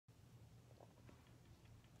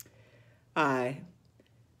Hi,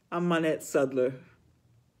 I'm Monnette Sudler.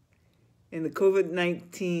 And the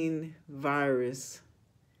COVID-19 virus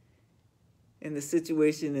and the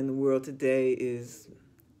situation in the world today is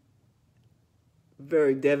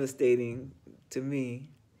very devastating to me.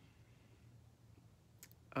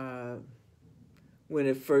 When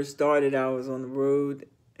it first started, I was on the road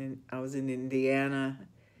and I was in Indiana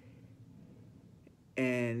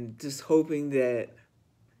and just hoping that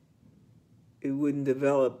it wouldn't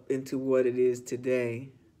develop into what it is today.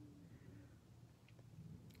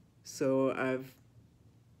 So I've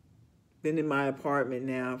been in my apartment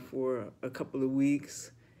now for a couple of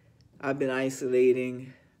weeks. I've been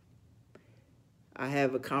isolating. I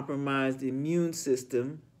have a compromised immune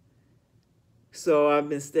system, so I've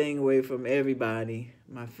been staying away from everybody,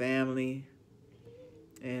 my family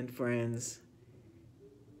and friends.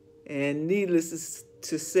 And needless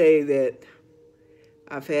to say that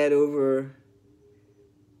I've had over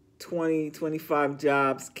 25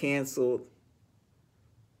 jobs canceled.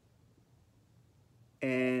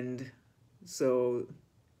 And so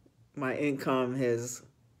my income has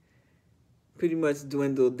pretty much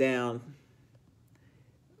dwindled down.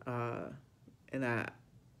 And I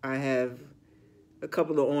have a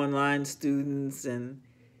couple of online students and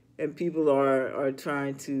people are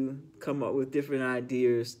trying to come up with different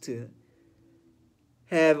ideas to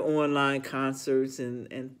have online concerts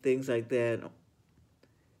and things like that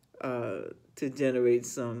to generate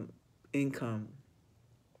some income.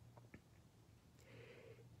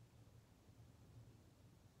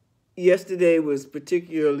 Yesterday was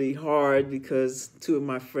particularly hard because two of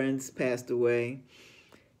my friends passed away.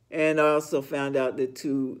 And I also found out that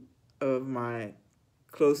two of my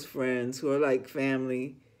close friends, who are like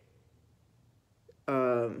family,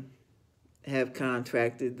 have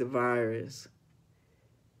contracted the virus.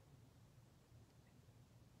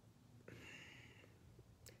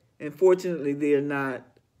 And fortunately, they are not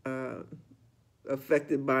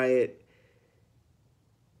affected by it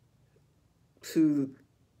to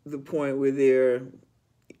the point where they're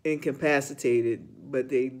incapacitated, but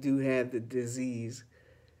they do have the disease.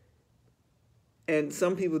 And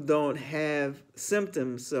some people don't have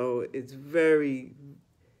symptoms, so it's very,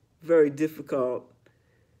 very difficult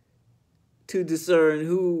to discern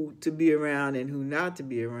who to be around and who not to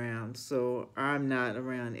be around. So I'm not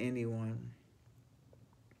around anyone.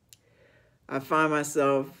 I find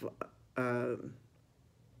myself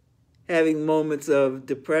having moments of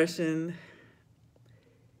depression,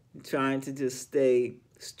 trying to just stay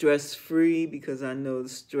stress-free because I know the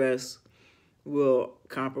stress will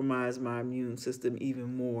compromise my immune system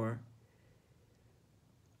even more.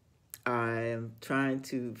 I am trying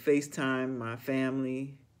to FaceTime my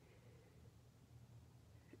family,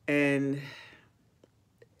 and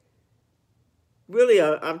really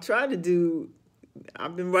I'm trying to do,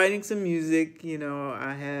 I've been writing some music, you know,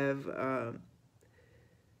 I have a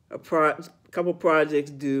couple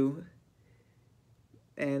projects due.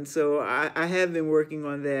 And so I have been working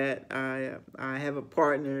on that. I have a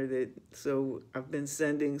partner so I've been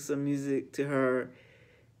sending some music to her.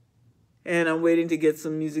 And I'm waiting to get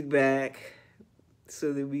some music back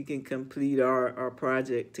so that we can complete our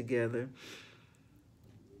project together.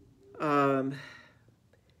 I'm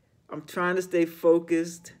trying to stay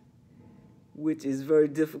focused, which is very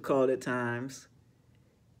difficult at times.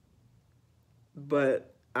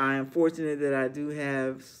 But I am fortunate that I do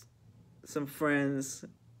have some friends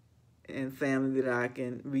and family that I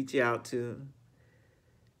can reach out to.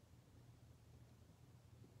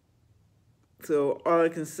 So all I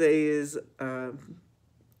can say is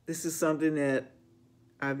this is something that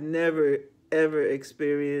I've never, ever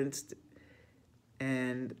experienced,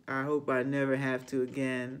 and I hope I never have to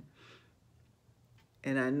again.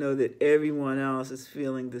 And I know that everyone else is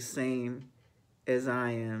feeling the same as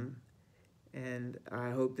I am. And I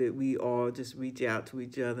hope that we all just reach out to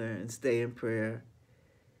each other and stay in prayer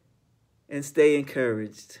and stay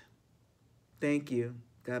encouraged. Thank you.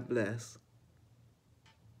 God bless.